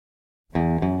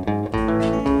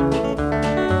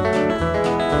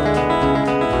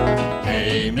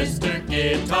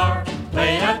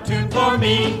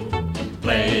me.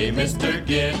 Play, Mr.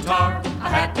 Guitar, a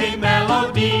happy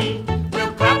melody.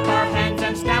 We'll clap our hands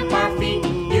and stamp our feet.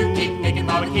 You keep nicking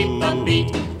while we keep the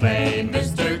beat. Play,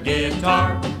 Mr.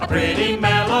 Guitar, a pretty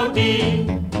melody.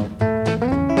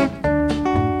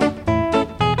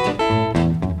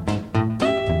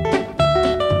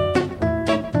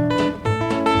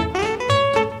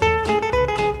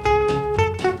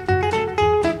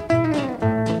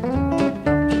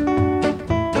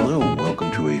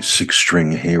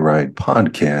 Six-String Hayride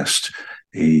podcast,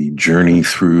 a journey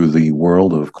through the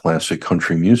world of classic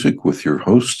country music with your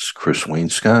hosts, Chris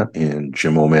Wainscott and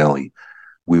Jim O'Malley.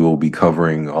 We will be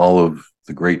covering all of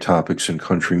the great topics in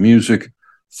country music,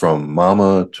 from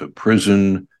mama to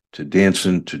prison, to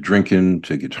dancing, to drinking,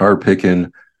 to guitar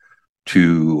picking,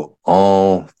 to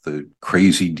all the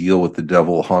crazy deal with the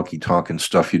devil, honky-tonkin'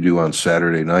 stuff you do on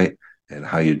Saturday night, and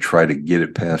how you try to get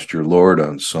it past your Lord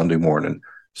on Sunday morning.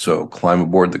 So climb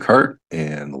aboard the cart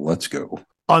and let's go.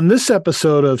 On this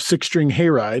episode of Six-String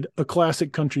Hayride, a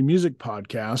classic country music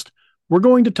podcast, we're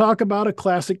going to talk about a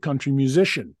classic country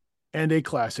musician and a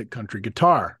classic country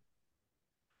guitar.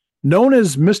 Known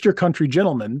as Mr. Country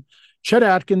Gentleman, Chet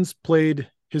Atkins played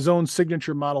his own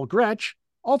signature model Gretsch,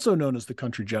 also known as the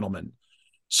Country Gentleman.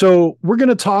 So we're going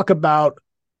to talk about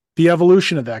the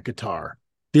evolution of that guitar,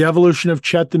 the evolution of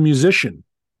Chet the musician,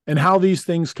 and how these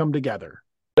things come together.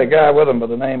 A guy with him by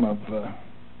the name of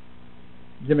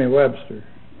Jimmy Webster,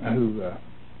 who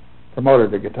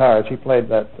promoted the guitars. He played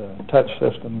that touch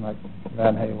system like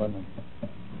Van Halen.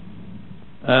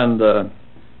 And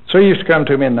so he used to come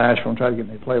to me in Nashville and try to get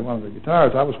me to play one of the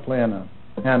guitars. I was playing a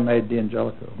handmade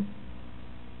D'Angelico.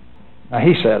 Now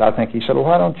he said, well,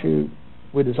 why don't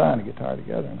we design a guitar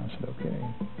together? And I said, okay.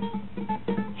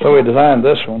 So we designed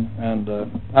this one, and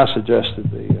I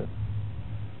suggested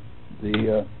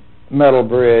the metal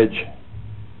bridge,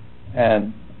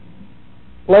 and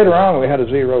later on we had a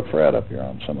zero fret up here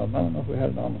on some of them. I don't know if we had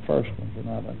it on the first ones or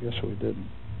not. I guess we didn't.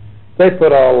 They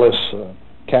put all this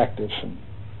cactus and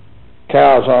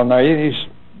cows on there. These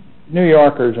New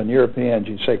Yorkers and Europeans,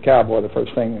 you'd say cowboy, the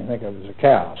first thing they think of is a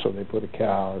cow, so they put a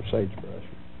cow or sagebrush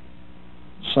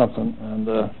or something, and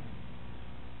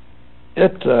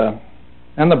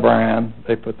and the brand,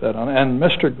 they put that on. And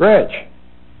Mr. Gretsch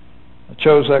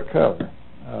chose that color.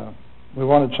 We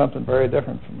wanted something very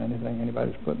different from anything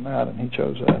anybody's putting out, and he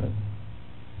chose that.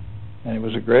 And it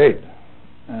was a great.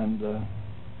 And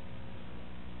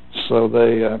so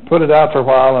they put it out for a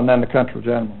while, and then the Country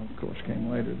Gentleman, of course, came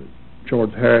later, that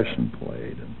George Harrison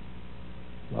played, and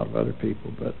a lot of other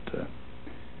people. But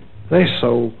they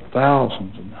sold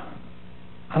thousands, and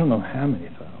I don't know how many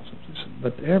thousands,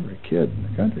 but every kid in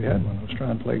the country had one that was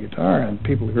trying to play guitar, and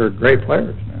people who are great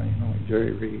players now, like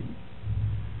Jerry Reed,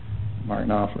 Mark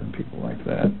Knopfler, and people like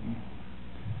that.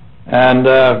 And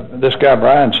this guy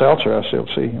Brian Seltzer, I still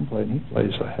see him play, and he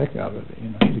plays the heck out of it.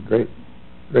 He's a great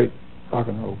rock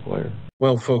and roll player.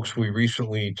 Well, folks, we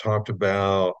recently talked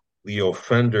about Leo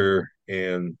Fender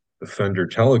and the Fender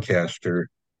Telecaster,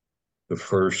 the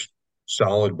first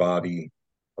solid body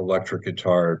electric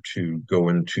guitar to go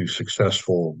into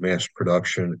successful mass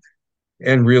production,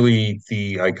 and really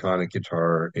the iconic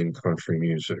guitar in country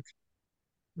music.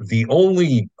 The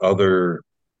only other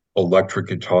electric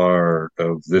guitar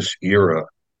of this era,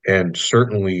 and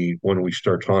certainly when we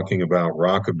start talking about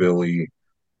rockabilly,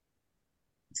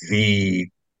 the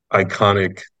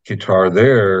iconic guitar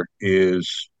there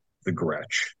is the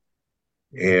Gretsch.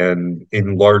 And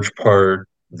in large part,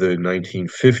 the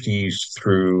 1950s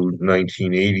through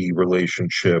 1980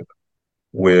 relationship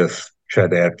with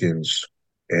Chet Atkins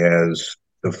as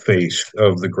the face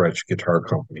of the Gretsch Guitar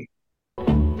Company.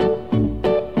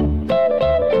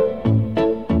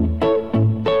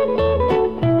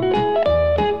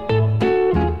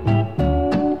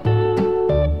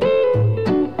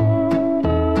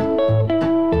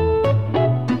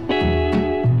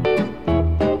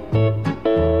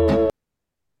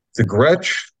 The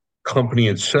Gretsch company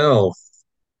itself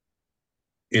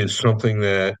is something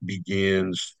that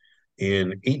begins in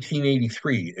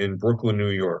 1883 in Brooklyn, New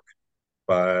York,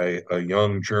 by a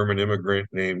young German immigrant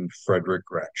named Frederick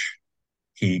Gretsch.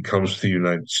 He comes to the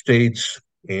United States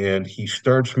and he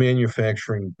starts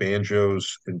manufacturing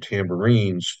banjos and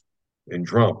tambourines and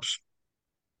drums.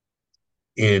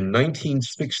 In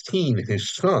 1916,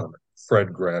 his son, Fred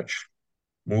Gretsch,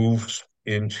 moves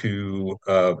into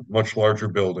a much larger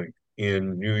building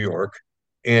in New York,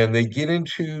 and they get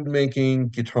into making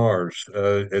guitars.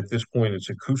 At this point, it's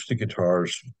acoustic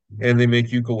guitars, and they make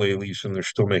ukuleles, and they're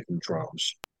still making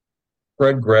drums.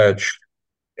 Fred Gretsch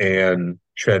and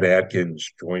Chet Atkins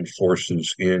joined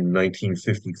forces in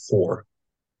 1954.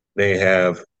 They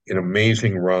have an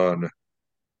amazing run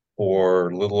for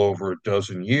a little over a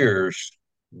dozen years,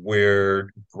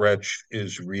 where Gretsch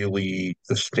is really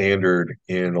the standard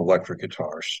in electric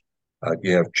guitars.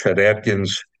 You have Chet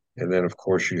Atkins, and then, of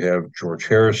course, you have George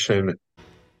Harrison.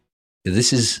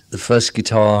 This is the first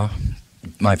guitar,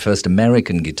 my first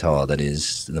American guitar, that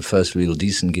is, the first real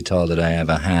decent guitar that I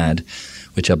ever had,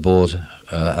 which I bought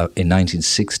in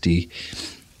 1960.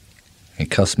 It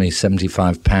cost me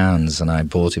 £75, and I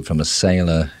bought it from a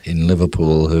sailor in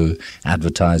Liverpool who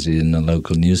advertised it in a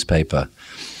local newspaper.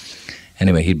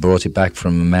 Anyway, he brought it back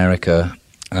from America,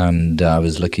 and I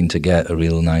was looking to get a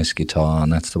real nice guitar,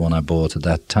 and that's the one I bought at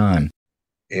that time.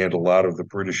 And a lot of the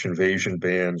British invasion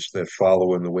bands that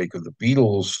follow in the wake of the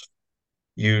Beatles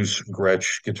use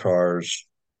Gretsch guitars.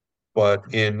 But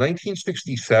in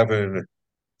 1967,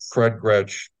 Fred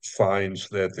Gretsch finds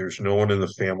that there's no one in the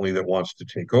family that wants to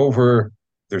take over.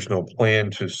 There's no plan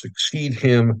to succeed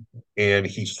him. And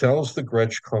he sells the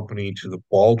Gretsch company to the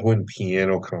Baldwin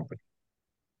Piano Company.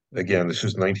 Again, this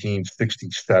is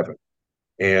 1967.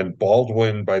 And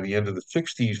Baldwin, by the end of the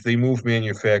 60s, they moved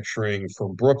manufacturing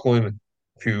from Brooklyn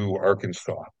to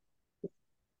Arkansas.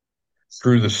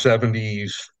 Through the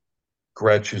 70s,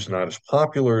 Gretsch is not as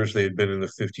popular as they had been in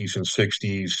the 50s and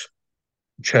 60s.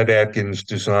 Chet Atkins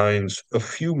designs a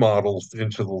few models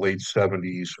into the late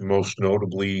 70s, most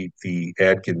notably the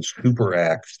Atkins Super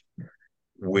Axe,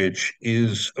 which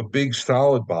is a big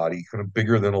solid body, kind of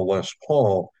bigger than a Les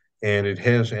Paul, and it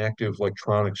has active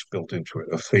electronics built into it,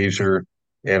 a phaser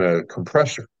and a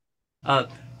compressor.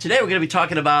 Today we're going to be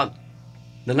talking about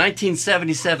the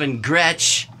 1977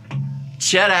 Gretsch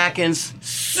Chet Atkins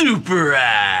Super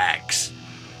Axe.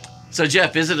 So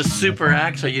Jeff, is it a Super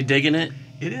Axe? Are you digging it?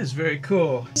 It is very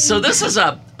cool. So this is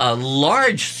a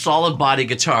large solid body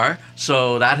guitar,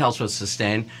 so that helps with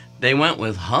sustain. They went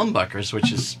with humbuckers,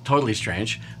 which is totally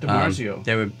strange. DiMarzio.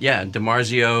 They were,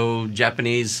 DiMarzio,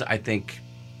 Japanese, I think,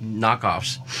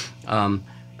 knockoffs. And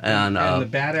the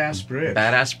badass bridge.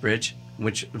 Badass bridge,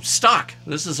 which stock.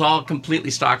 This is all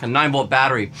completely stock. A 9-volt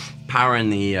battery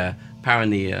powering the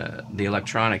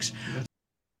electronics.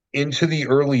 Into the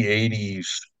early 80s,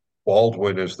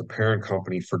 Baldwin, as the parent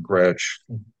company for Gretsch,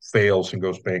 fails and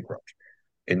goes bankrupt.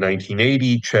 In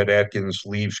 1980, Chet Atkins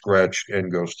leaves Gretsch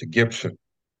and goes to Gibson.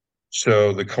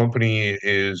 So the company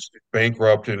is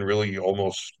bankrupt and really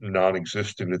almost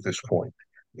non-existent at this point.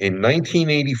 In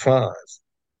 1985,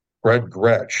 Fred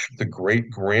Gretsch, the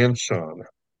great-grandson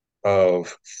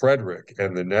of Frederick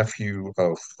and the nephew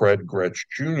of Fred Gretsch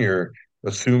Jr.,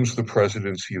 assumes the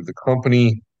presidency of the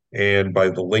company, and by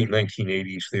the late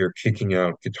 1980s, they are kicking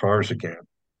out guitars again.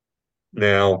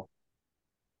 Now,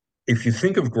 if you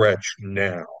think of Gretsch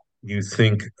now, you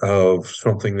think of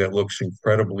something that looks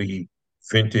incredibly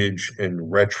vintage and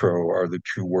retro are the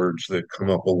two words that come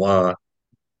up a lot.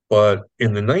 But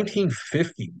in the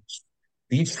 1950s,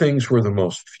 these things were the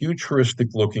most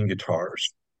futuristic looking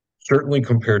guitars, certainly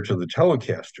compared to the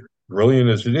Telecaster. Brilliant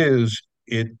as it is,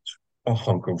 it's a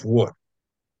hunk of wood.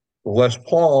 The Les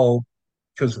Paul,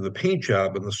 because of the paint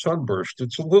job and the sunburst,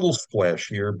 it's a little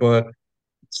splashier, but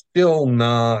still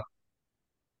not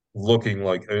looking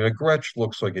like, a Gretsch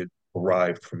looks like it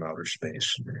arrived from outer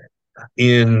space.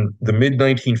 In the mid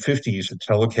 1950s, a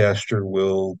Telecaster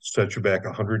will set you back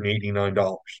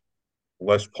 $189.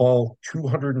 Les Paul,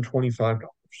 $225.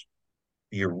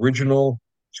 The original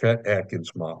Chet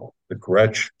Atkins model, the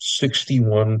Gretsch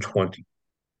 6120,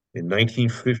 in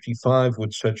 1955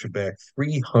 would set you back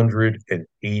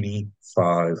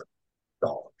 $385.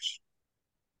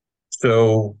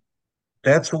 So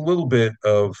that's a little bit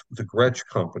of the Gretsch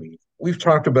company. We've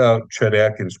talked about Chet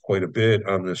Atkins quite a bit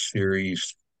on this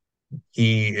series.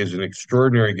 He is an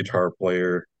extraordinary guitar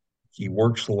player. He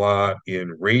works a lot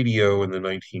in radio in the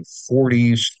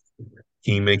 1940s.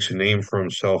 He makes a name for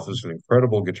himself as an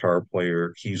incredible guitar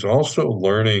player. He's also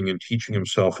learning and teaching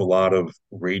himself a lot of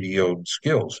radio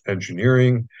skills,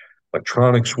 engineering,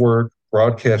 electronics work,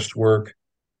 broadcast work,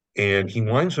 and he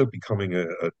winds up becoming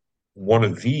one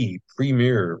of the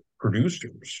premier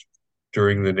producers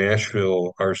during the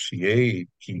Nashville RCA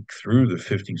peak through the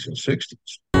 50s and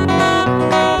 60s.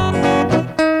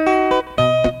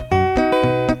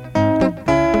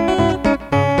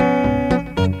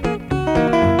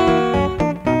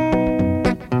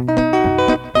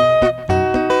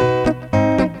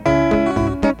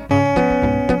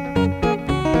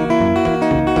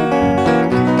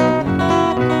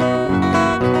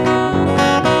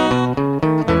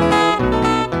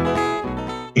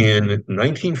 In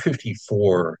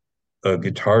 1954, a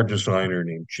guitar designer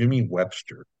named Jimmy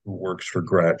Webster, who works for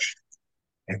Gretsch,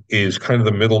 is kind of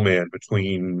the middleman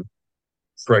between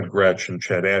Fred Gretsch and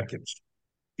Chet Atkins.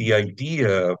 The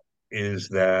idea is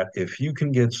that if you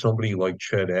can get somebody like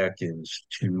Chet Atkins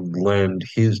to lend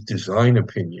his design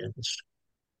opinions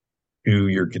to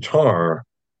your guitar,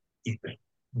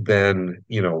 then,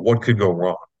 what could go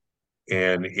wrong?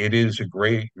 And it is a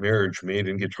great marriage made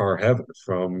in guitar heaven.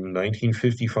 From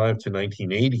 1955 to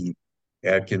 1980,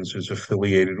 Atkins is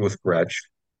affiliated with Gretsch.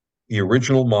 The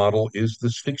original model is the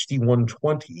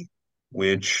 6120,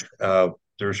 which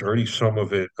there's already some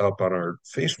of it up on our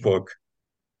Facebook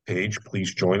page.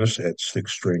 Please join us at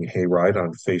Six String Hayride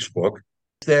on Facebook.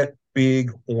 That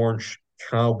big orange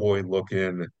cowboy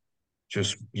looking,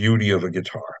 just beauty of a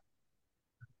guitar.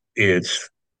 It's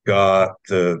got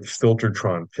the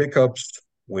Filtertron pickups,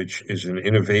 which is an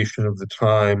innovation of the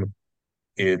time.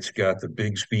 It's got the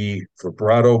Bigsby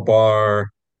vibrato bar,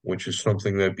 which is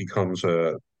something that becomes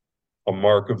a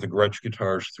mark of the Gretsch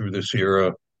guitars through this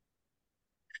era.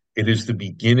 It is the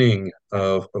beginning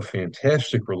of a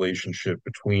fantastic relationship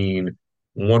between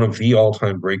one of the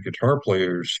all-time great guitar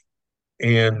players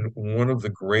and one of the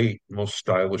great, most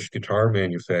stylish guitar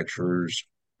manufacturers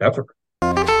ever.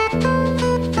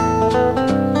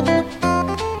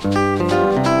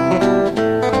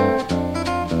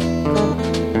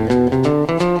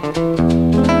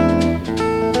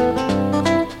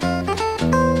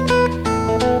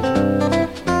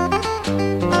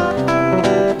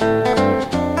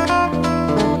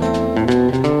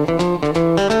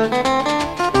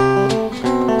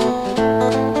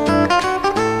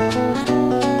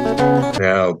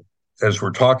 Now, as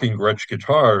we're talking Gretsch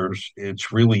guitars,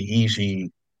 it's really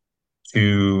easy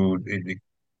to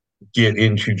get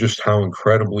into just how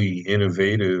incredibly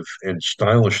innovative and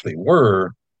stylish they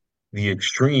were. The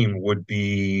extreme would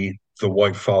be the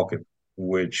White Falcon,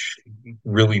 which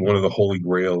really one of the holy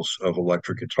grails of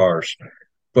electric guitars.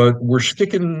 But we're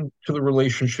sticking to the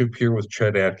relationship here with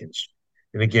Chet Atkins.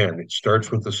 And again, it starts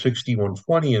with the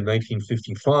 6120 in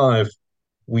 1955.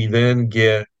 We then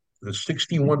get the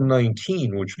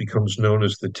 6119, which becomes known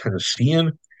as the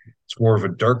Tennessean. It's more of a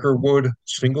darker wood,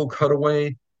 single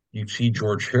cutaway. You see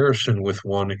George Harrison with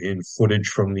one in footage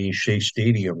from the Shea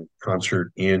Stadium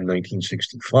concert in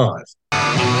 1965.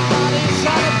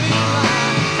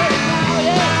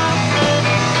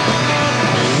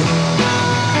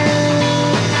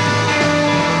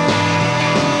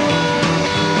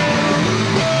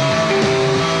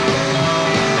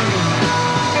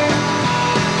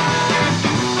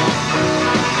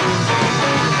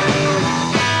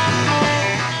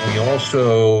 We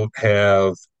also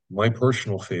have my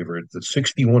personal favorite, the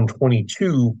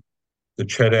 6122, the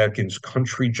Chet Atkins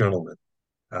Country Gentleman.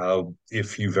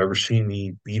 If you've ever seen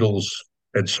the Beatles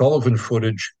Ed Sullivan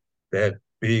footage, that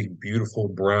big, beautiful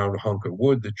brown hunk of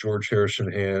wood that George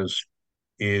Harrison has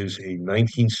is a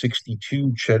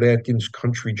 1962 Chet Atkins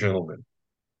Country Gentleman.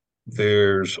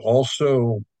 There's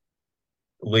also,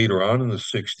 later on in the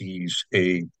 60s,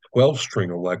 a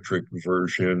 12-string electric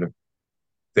version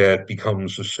that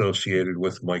becomes associated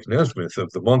with Mike Nesmith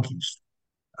of the Monkees.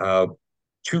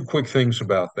 Two quick things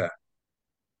about that.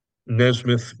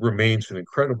 Nesmith remains an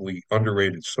incredibly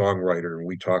underrated songwriter, and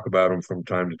we talk about him from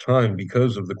time to time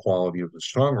because of the quality of the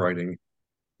songwriting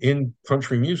in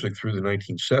country music through the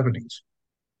 1970s.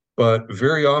 But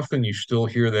very often you still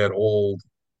hear that old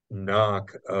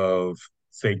knock of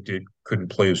faked it, couldn't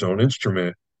play his own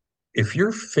instrument. If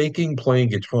you're faking playing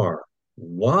guitar,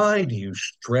 why do you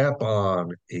strap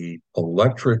on a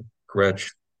electric Gretsch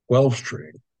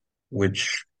 12-string,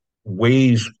 which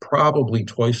weighs probably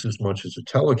twice as much as a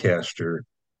Telecaster?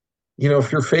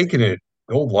 If you're faking it,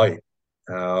 go light.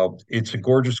 It's a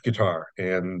gorgeous guitar,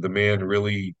 and the man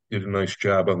really did a nice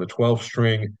job on the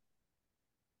 12-string.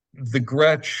 The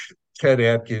Gretsch Chet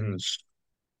Atkins,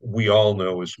 we all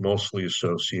know, is mostly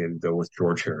associated, though, with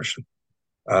George Harrison.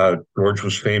 George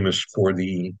was famous for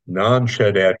the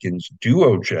non-Chet Atkins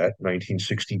Duo Jet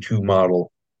 1962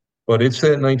 model, but it's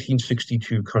that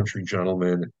 1962 Country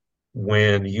Gentleman.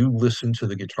 When you listen to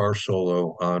the guitar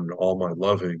solo on All My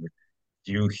Loving,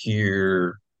 you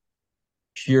hear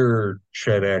pure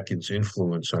Chet Atkins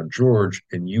influence on George,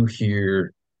 and you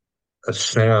hear a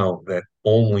sound that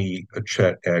only a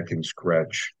Chet Atkins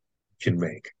Gretsch can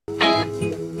make.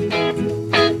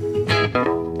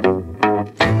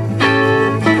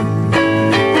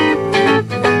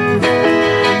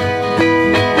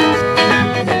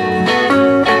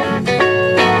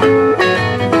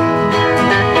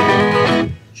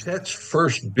 Chet's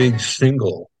first big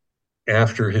single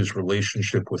after his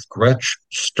relationship with Gretsch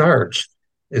starts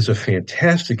is a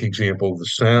fantastic example of the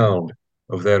sound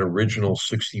of that original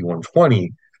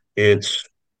 6120. It's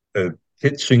a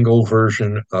hit single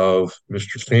version of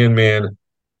Mr. Sandman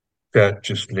that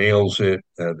just nails it.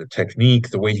 The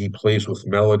technique, the way he plays with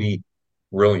melody,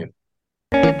 brilliant.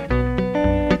 Through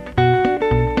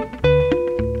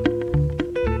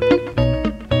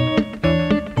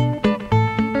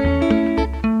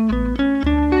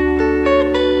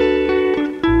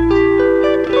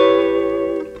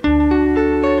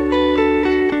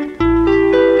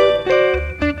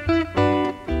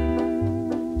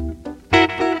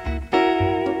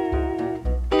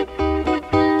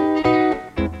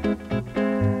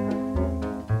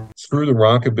the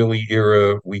rockabilly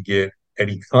era, we get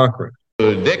Eddie Cochran.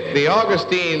 Dick the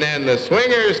Augustine and the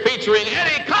Swingers featuring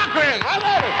Eddie Cochran. I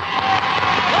love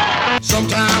it.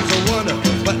 Sometimes I wonder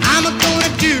what I'm gonna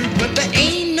do, but there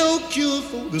ain't no cure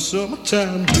for the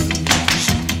summertime blues.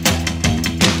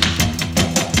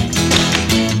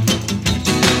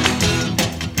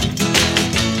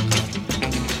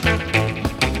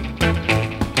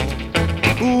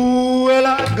 Ooh, well,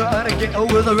 I gotta get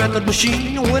with a record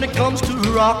machine. When it comes to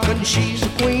rockin', she's a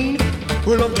queen.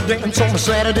 We love to dance on a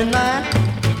Saturday night.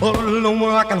 All alone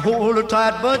where I can hold her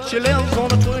tight, but she lives on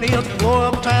the 20th floor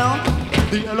uptown.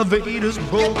 The elevator's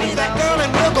broken down. That girl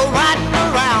and we'll go riding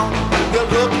around. We'll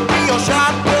look real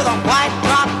sharp with a white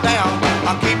top down.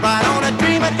 I'll keep right on a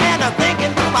dreaming and a thinking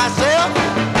to myself.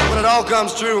 When it all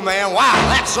comes true, man, wow,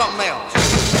 that's something else.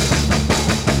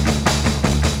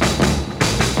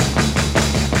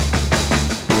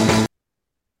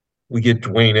 We get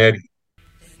Dwayne Eddy.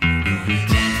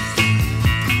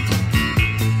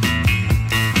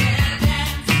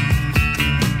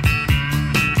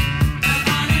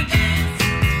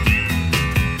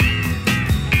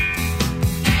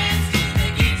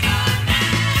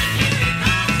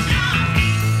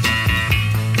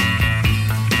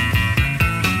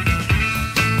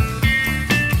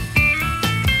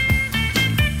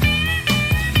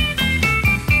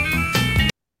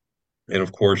 And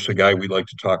of course, the guy we like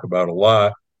to talk about a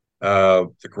lot, the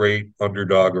great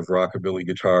underdog of rockabilly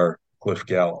guitar, Cliff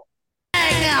Gallo.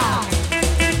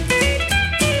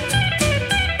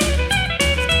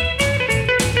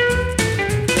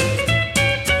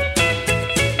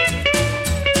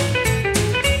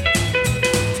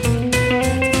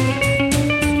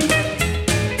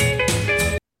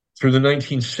 Through the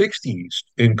 1960s,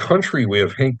 in country, we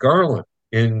have Hank Garland.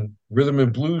 In rhythm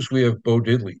and blues, we have Bo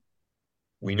Diddley.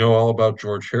 We know all about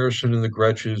George Harrison and the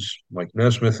Gretches, Mike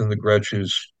Nesmith and the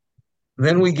Gretches. And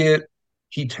then we get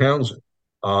Pete Townsend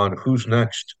on Who's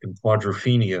Next in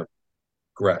Quadrophenia,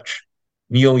 Gretsch.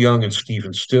 Neil Young and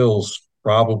Stephen Stills,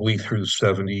 probably through the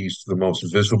 70s, the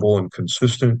most visible and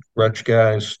consistent Gretsch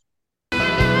guys.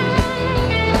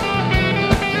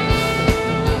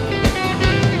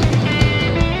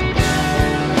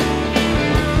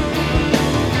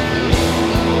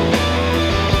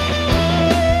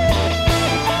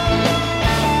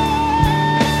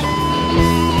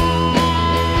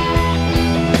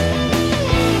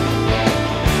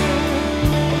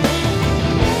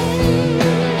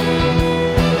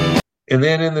 And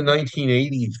then in the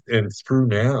 1980s and through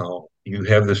now, you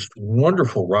have this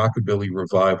wonderful rockabilly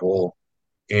revival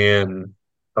and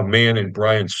a man in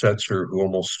Brian Setzer who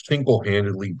almost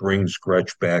single-handedly brings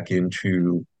Gretsch back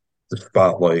into the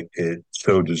spotlight it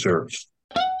so deserves.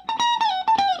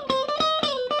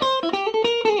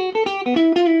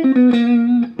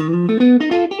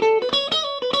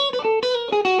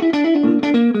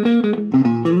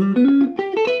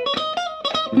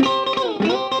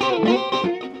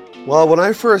 Well, when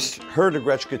I first heard of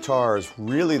Gretsch guitars,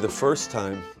 really the first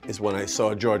time is when I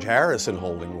saw George Harrison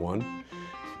holding one,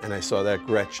 and I saw that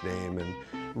Gretsch name, and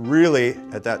really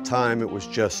at that time it was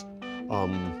just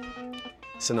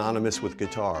synonymous with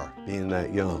guitar, being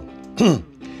that young.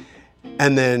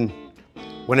 And then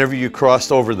whenever you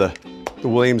crossed over the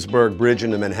Williamsburg Bridge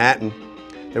into Manhattan,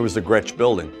 there was the Gretsch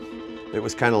building. It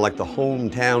was kind of like the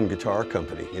hometown guitar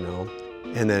company, you know.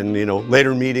 And then, you know,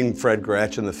 later meeting Fred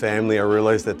Gretsch and the family, I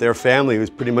realized that their family was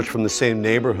pretty much from the same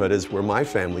neighborhood as where my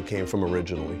family came from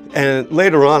originally. And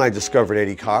later on, I discovered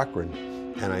Eddie Cochran,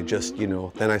 and I just, you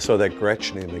know, then I saw that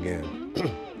Gretsch name again.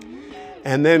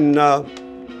 And then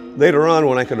later on,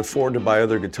 when I could afford to buy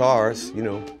other guitars, you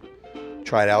know,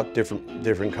 tried out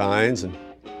different kinds, and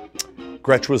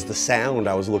Gretsch was the sound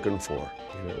I was looking for.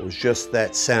 You know, it was just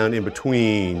that sound in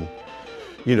between,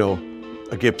 you know,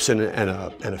 a Gibson and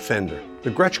a Fender. The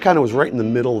Gretsch kind of was right in the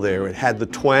middle there. It had the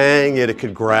twang, yet it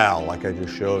could growl, like I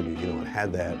just showed you. You know, it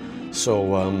had that.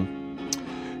 So,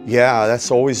 yeah, it's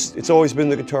always been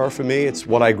the guitar for me. It's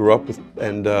what I grew up with,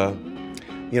 and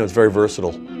you know, it's very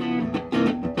versatile.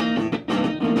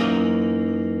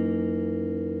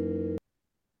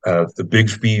 The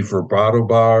Bigsby vibrato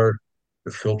bar,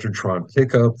 the Filtertron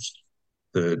pickups,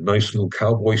 the nice little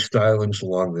cowboy stylings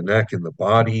along the neck and the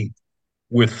body,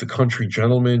 with the Country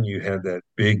Gentleman, you had that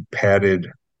big padded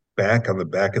back on the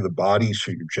back of the body,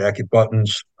 so your jacket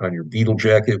buttons on your Beatle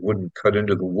jacket wouldn't cut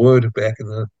into the wood back in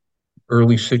the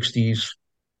early 60s.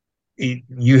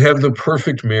 You have the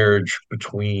perfect marriage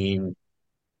between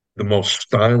the most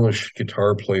stylish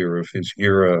guitar player of his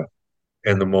era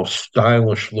and the most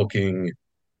stylish looking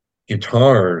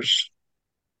guitars,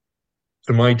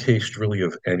 to my taste, really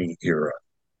of any era.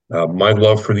 My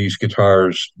love for these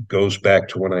guitars goes back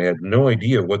to when I had no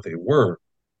idea what they were.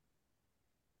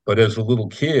 But as a little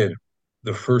kid,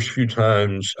 the first few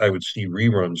times I would see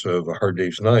reruns of A Hard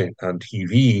Day's Night on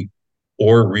TV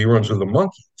or reruns of the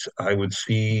Monkees, I would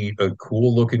see a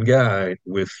cool looking guy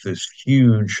with this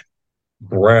huge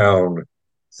brown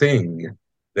thing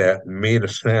that made a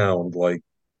sound like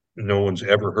no one's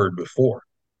ever heard before.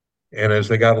 And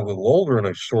as I got a little older and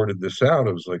I sorted this out,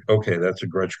 I was like, okay, that's a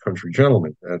Gretsch Country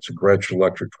Gentleman. That's a Gretsch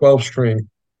electric 12 string.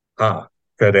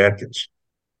 Chet Atkins.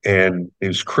 And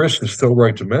as Chris is still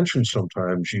right to mention,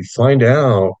 sometimes you find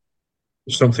out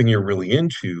something you're really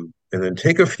into and then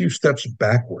take a few steps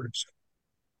backwards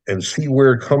and see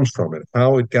where it comes from and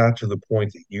how it got to the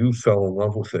point that you fell in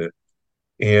love with it.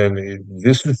 And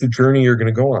this is the journey you're going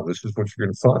to go on. This is what you're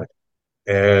going to find.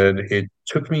 And it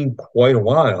took me quite a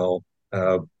while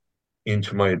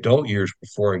into my adult years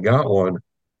before I got one,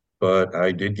 but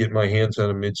I did get my hands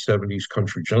on a mid-70s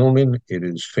Country Gentleman. It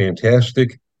is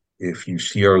fantastic. If you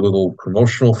see our little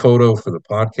promotional photo for the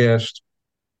podcast,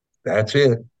 that's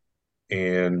it.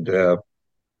 And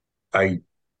I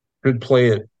could play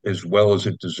it as well as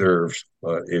it deserves,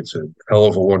 but it's a hell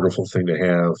of a wonderful thing to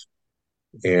have.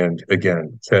 And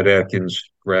again, Chet Atkins,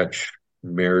 Gretsch,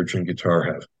 marriage and guitar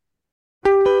heaven.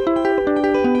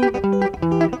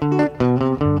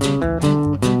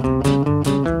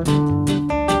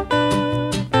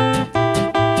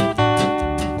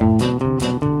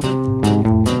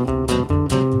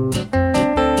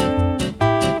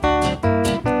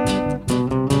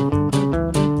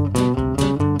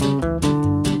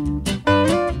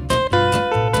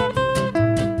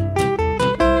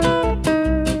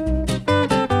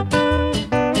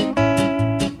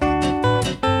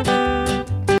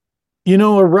 You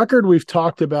know, a record we've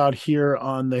talked about here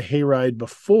on the Hayride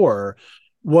before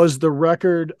was the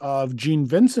record of Gene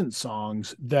Vincent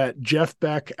songs that Jeff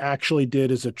Beck actually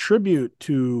did as a tribute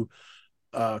to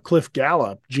Cliff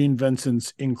Gallup, Gene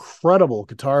Vincent's incredible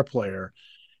guitar player.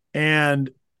 And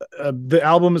the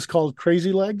album is called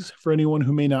Crazy Legs, for anyone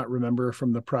who may not remember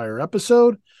from the prior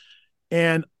episode.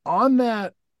 And on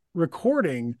that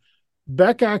recording,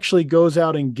 Beck actually goes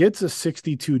out and gets a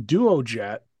 62 Duo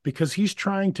Jet because he's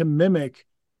trying to mimic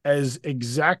as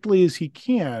exactly as he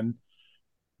can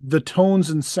the tones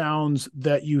and sounds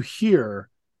that you hear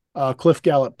Cliff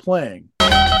Gallup playing.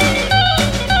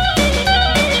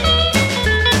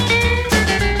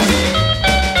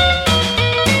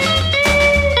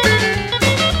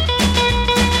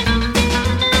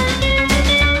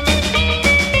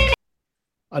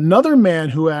 Another man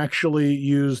who actually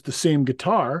used the same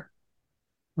guitar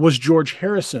was George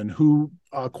Harrison, who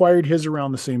acquired his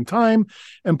around the same time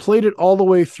and played it all the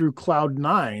way through Cloud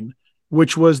 9,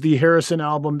 which was the Harrison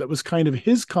album that was kind of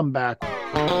his comeback.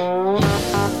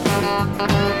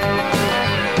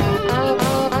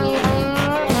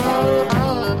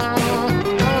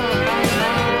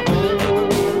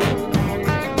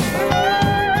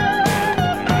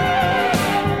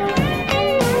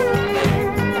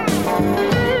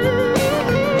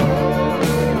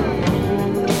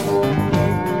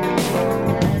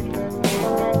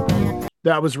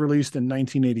 That was released in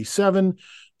 1987.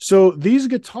 So these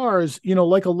guitars, you know,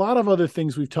 like a lot of other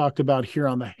things we've talked about here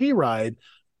on the Hayride,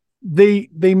 they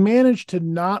manage to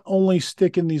not only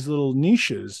stick in these little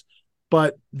niches,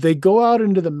 but they go out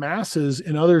into the masses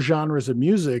in other genres of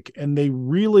music, and they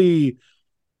really,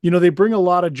 you know, they bring a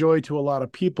lot of joy to a lot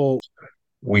of people.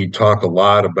 We talk a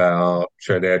lot about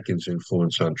Chet Atkins'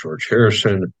 influence on George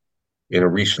Harrison. In a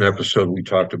recent episode, we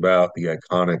talked about the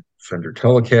iconic Fender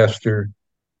Telecaster.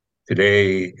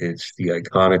 Today, it's the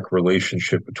iconic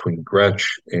relationship between Gretsch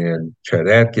and Chet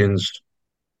Atkins.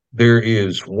 There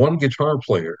is one guitar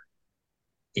player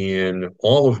in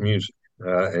all of music,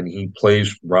 and he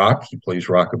plays rock, he plays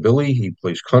rockabilly, he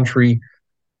plays country.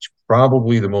 It's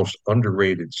probably the most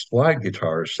underrated slide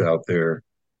guitarist out there.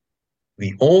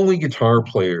 The only guitar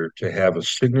player to have a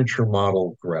signature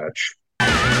model Gretsch.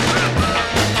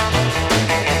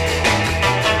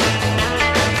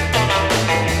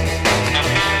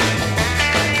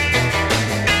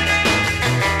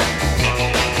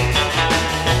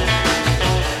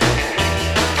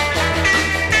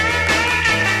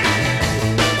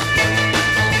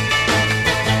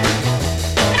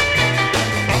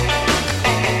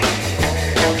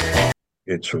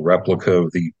 It's a replica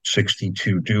of the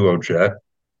 62 Duo Jet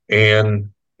and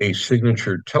a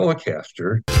signature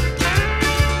Telecaster.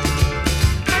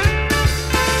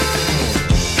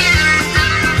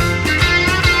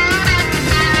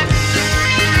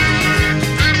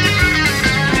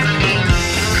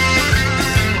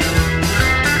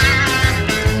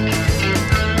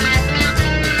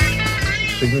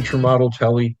 Signature model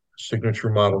Telly, signature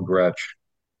model Gretsch.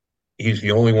 He's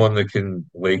the only one that can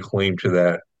lay claim to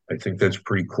that. I think that's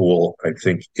pretty cool. I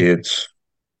think it's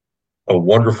a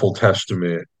wonderful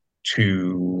testament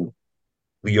to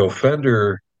Leo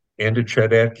Fender and to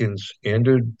Chet Atkins and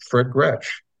to Fred Gretsch.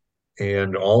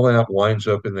 And all that winds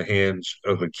up in the hands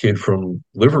of a kid from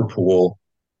Liverpool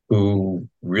who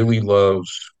really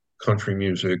loves country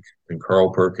music and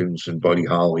Carl Perkins and Buddy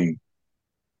Holly.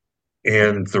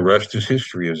 And the rest is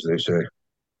history, as they say.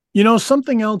 You know,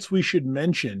 something else we should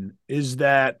mention is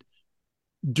that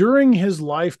during his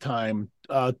lifetime,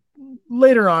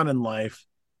 later on in life,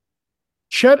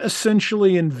 Chet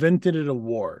essentially invented an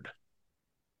award.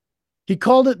 He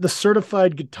called it the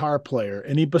Certified Guitar Player,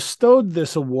 and he bestowed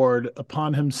this award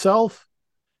upon himself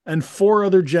and 4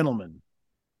 other gentlemen: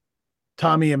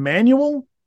 Tommy Emmanuel,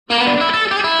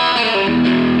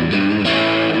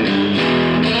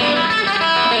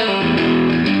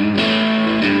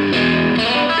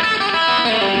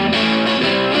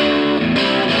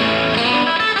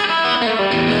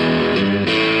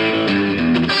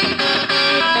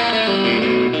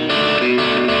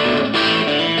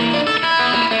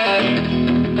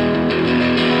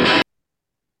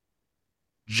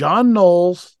 John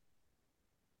Knowles,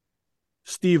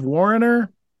 Steve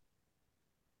Wariner,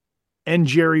 and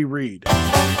Jerry Reed.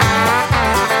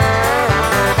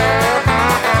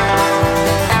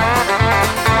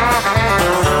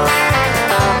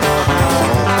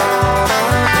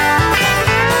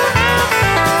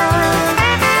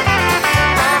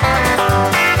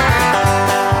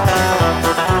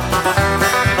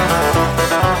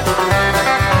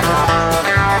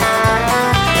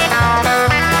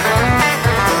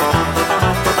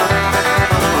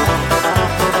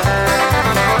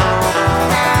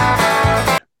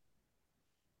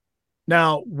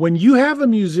 Now, when you have a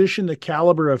musician the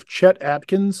caliber of Chet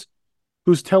Atkins,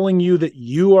 who's telling you that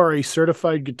you are a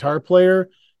certified guitar player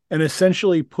and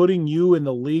essentially putting you in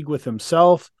the league with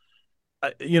himself,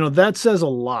 that says a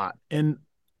lot. And,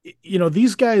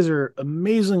 these guys are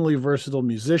amazingly versatile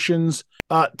musicians.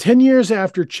 10 years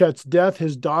after Chet's death,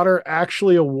 his daughter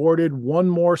actually awarded one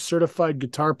more certified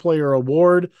guitar player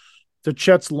award to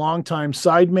Chet's longtime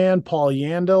sideman, Paul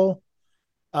Yandel.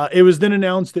 It was then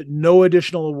announced that no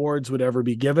additional awards would ever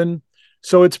be given.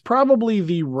 So it's probably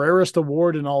the rarest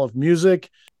award in all of music.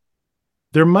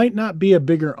 There might not be a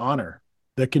bigger honor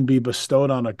that can be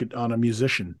bestowed on a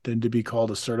musician than to be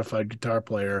called a certified guitar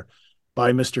player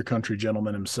by Mr. Country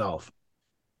Gentleman himself.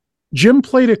 Jim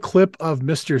played a clip of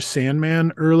Mr.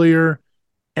 Sandman earlier,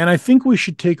 and I think we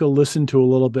should take a listen to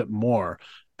a little bit more,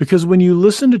 because when you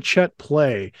listen to Chet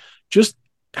play, just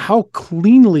how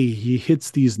cleanly he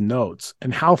hits these notes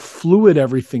and how fluid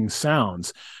everything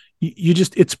sounds.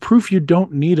 It's proof you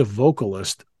don't need a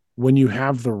vocalist when you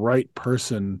have the right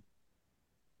person,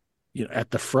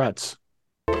 at the frets.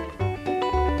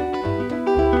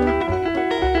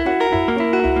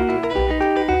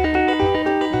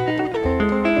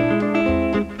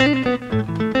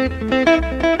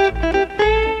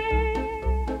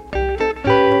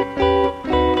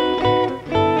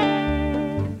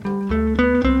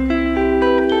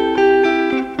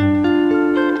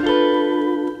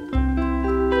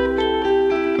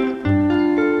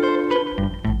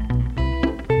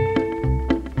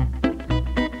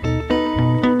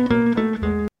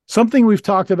 Something we've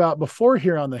talked about before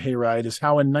here on the Hayride is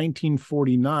how in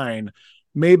 1949,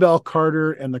 Maybelle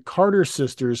Carter and the Carter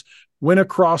sisters went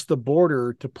across the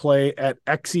border to play at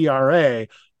XERA,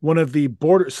 one of the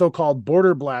so-called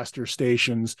border blaster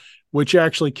stations, which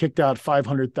actually kicked out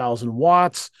 500,000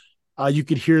 watts. You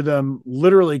could hear them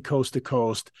literally coast to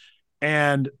coast.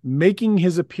 And making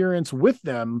his appearance with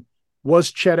them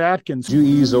was Chet Atkins. You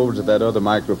ease over to that other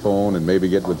microphone and maybe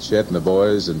get with Chet and the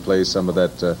boys and play some of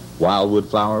that Wildwood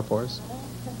Flower for us?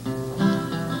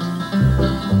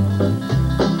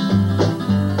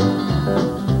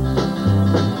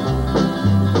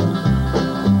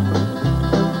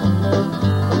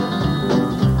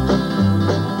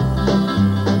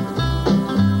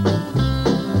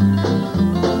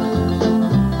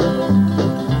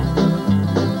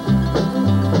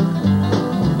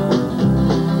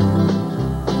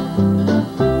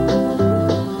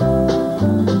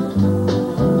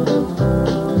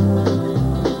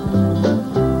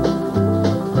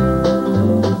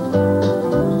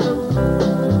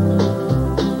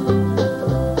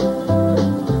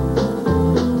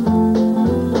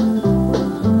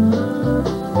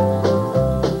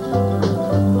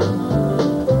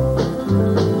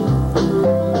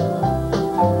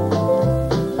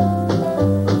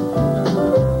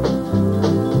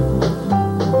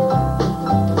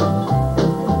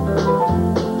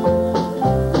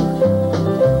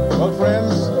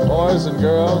 boys and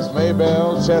girls,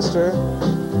 Maybelle, Chester,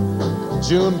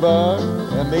 Junebug,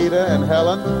 Anita, and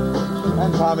Helen,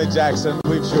 and Tommy Jackson.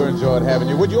 We've sure enjoyed having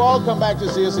you. Would you all come back to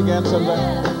see us again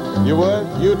someday? You would?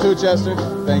 You too, Chester?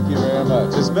 Thank you very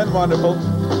much. It's been wonderful.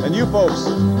 And you folks,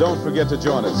 don't forget to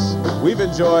join us. We've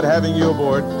enjoyed having you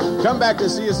aboard. Come back to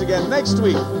see us again next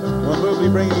week when we'll be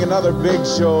bringing another big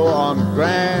show on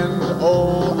Grand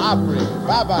Ole Opry.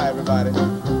 Bye-bye, everybody.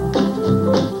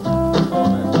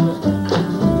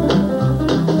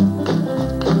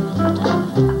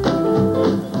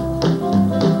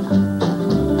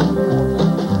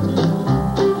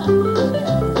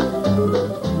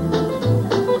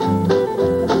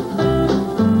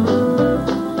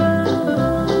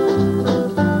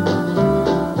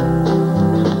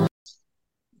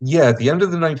 Yeah, at the end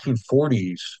of the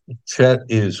 1940s, Chet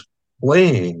is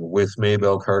playing with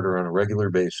Maybelle Carter on a regular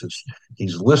basis.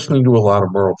 He's listening to a lot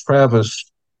of Merle Travis.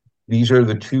 These are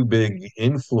the two big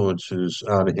influences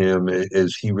on him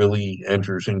as he really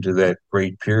enters into that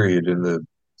great period in the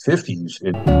 50s.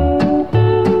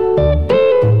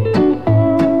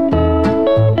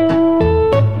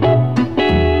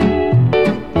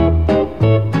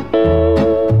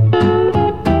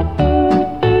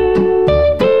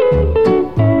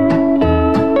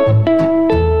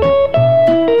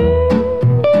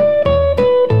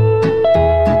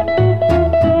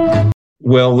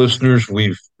 Well, listeners,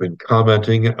 we've been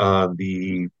commenting on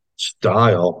the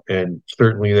style and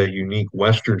certainly that unique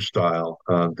Western style,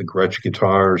 the Gretsch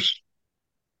guitars.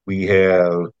 We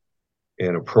have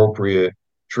an appropriate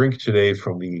drink today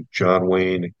from the John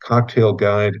Wayne Cocktail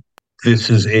Guide. This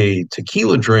is a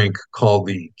tequila drink called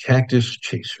the Cactus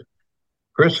Chaser.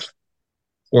 Chris,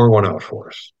 pour one out for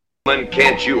us.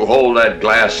 Can't you hold that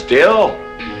glass still?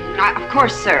 Of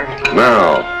course, sir.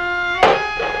 Now,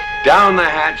 down the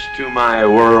hatch to my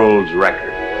world's record.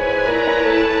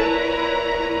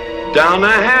 Down the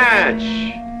hatch.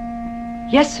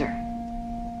 Yes, sir.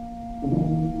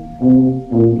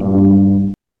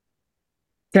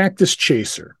 Cactus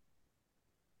Chaser.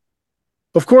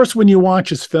 Of course, when you watch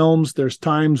his films, there's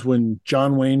times when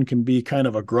John Wayne can be kind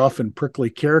of a gruff and prickly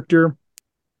character.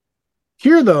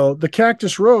 Here, though, the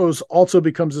cactus rose also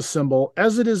becomes a symbol,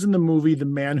 as it is in the movie The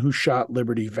Man Who Shot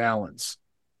Liberty Valance.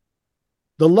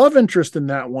 The love interest in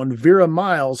that one, Vera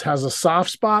Miles, has a soft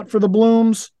spot for the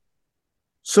blooms.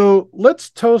 So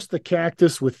let's toast the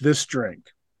cactus with this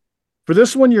drink. For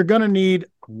this one, you're going to need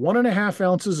 1.5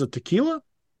 ounces of tequila,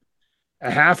 a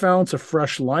 1/2 ounce of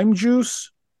fresh lime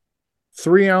juice,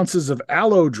 3 ounces of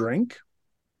aloe drink,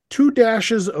 2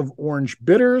 dashes of orange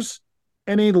bitters,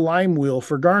 and a lime wheel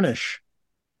for garnish.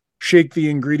 Shake the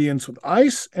ingredients with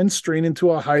ice and strain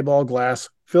into a highball glass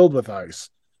filled with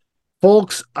ice.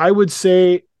 Folks, I would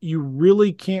say you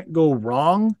really can't go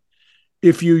wrong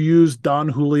if you use Don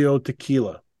Julio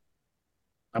tequila.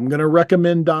 I'm going to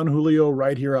recommend Don Julio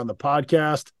right here on the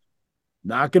podcast.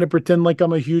 Not going to pretend like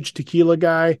I'm a huge tequila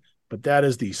guy, but that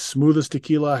is the smoothest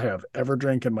tequila I have ever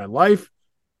drank in my life,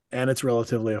 and it's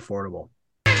relatively affordable.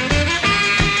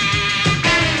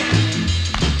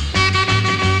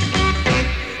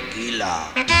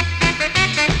 Tequila.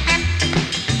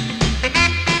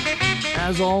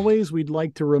 As always, we'd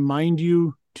like to remind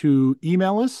you to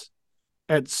email us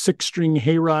at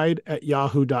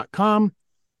sixstringhayride@yahoo.com.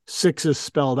 6 is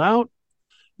spelled out.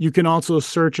 You can also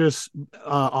search us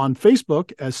on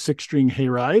Facebook as Six String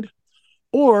Hayride.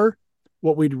 Or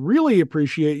what we'd really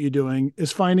appreciate you doing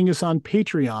is finding us on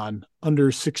Patreon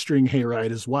under Six String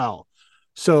Hayride as well.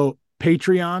 So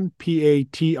Patreon,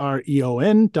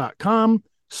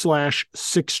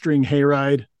 patreon.com/Six String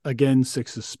Hayride. Again,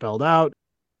 6 is spelled out.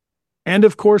 And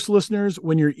of course, listeners,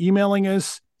 when you're emailing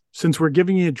us, since we're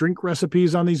giving you drink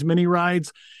recipes on these mini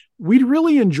rides, we'd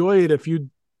really enjoy it if you'd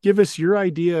give us your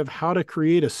idea of how to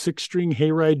create a 6-string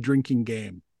hayride drinking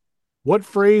game. What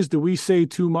phrase do we say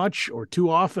too much or too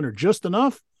often or just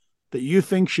enough that you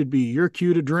think should be your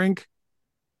cue to drink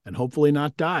and hopefully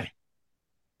not die?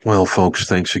 Well, folks,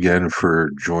 thanks again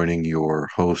for joining your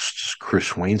hosts, Chris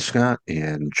Wainscott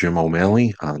and Jim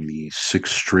O'Malley, on the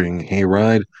 6-String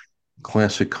Hayride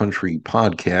Classic Country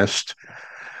podcast.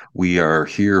 We are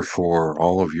here for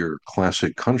all of your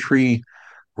classic country,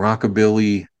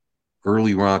 rockabilly,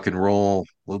 early rock and roll,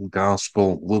 little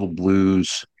gospel, little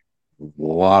blues, a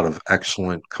lot of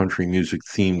excellent country music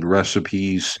themed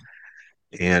recipes.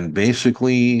 And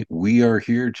basically, we are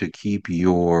here to keep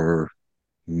your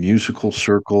musical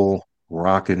circle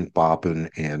rockin', boppin',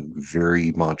 and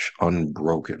very much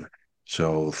unbroken.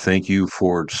 So thank you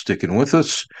for sticking with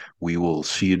us. We will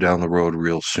see you down the road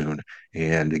real soon.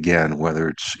 And again, whether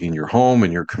it's in your home,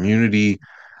 in your community,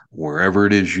 wherever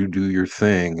it is you do your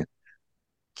thing,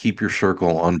 Keep your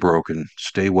circle unbroken.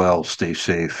 Stay well, stay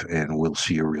safe, and we'll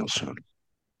see you real soon.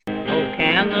 Oh,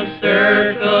 can the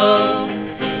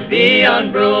circle be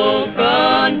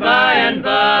unbroken by and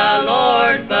by,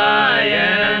 Lord, by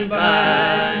and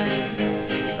by?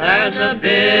 There's a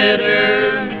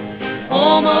bitter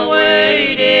home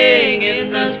awaiting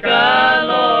in the sky,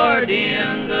 Lord,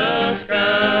 in the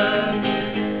sky.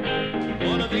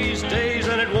 One of these days,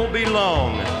 and it won't be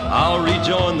long, I'll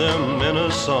rejoin them in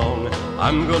a song.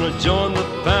 I'm gonna join the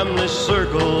family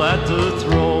circle at the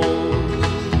throne.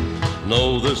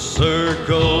 No, the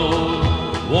circle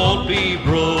won't be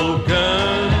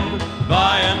broken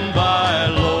by and by,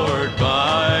 Lord,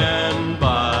 by and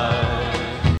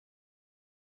by.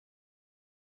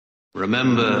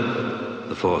 Remember,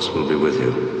 the Force will be with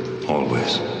you,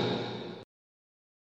 always.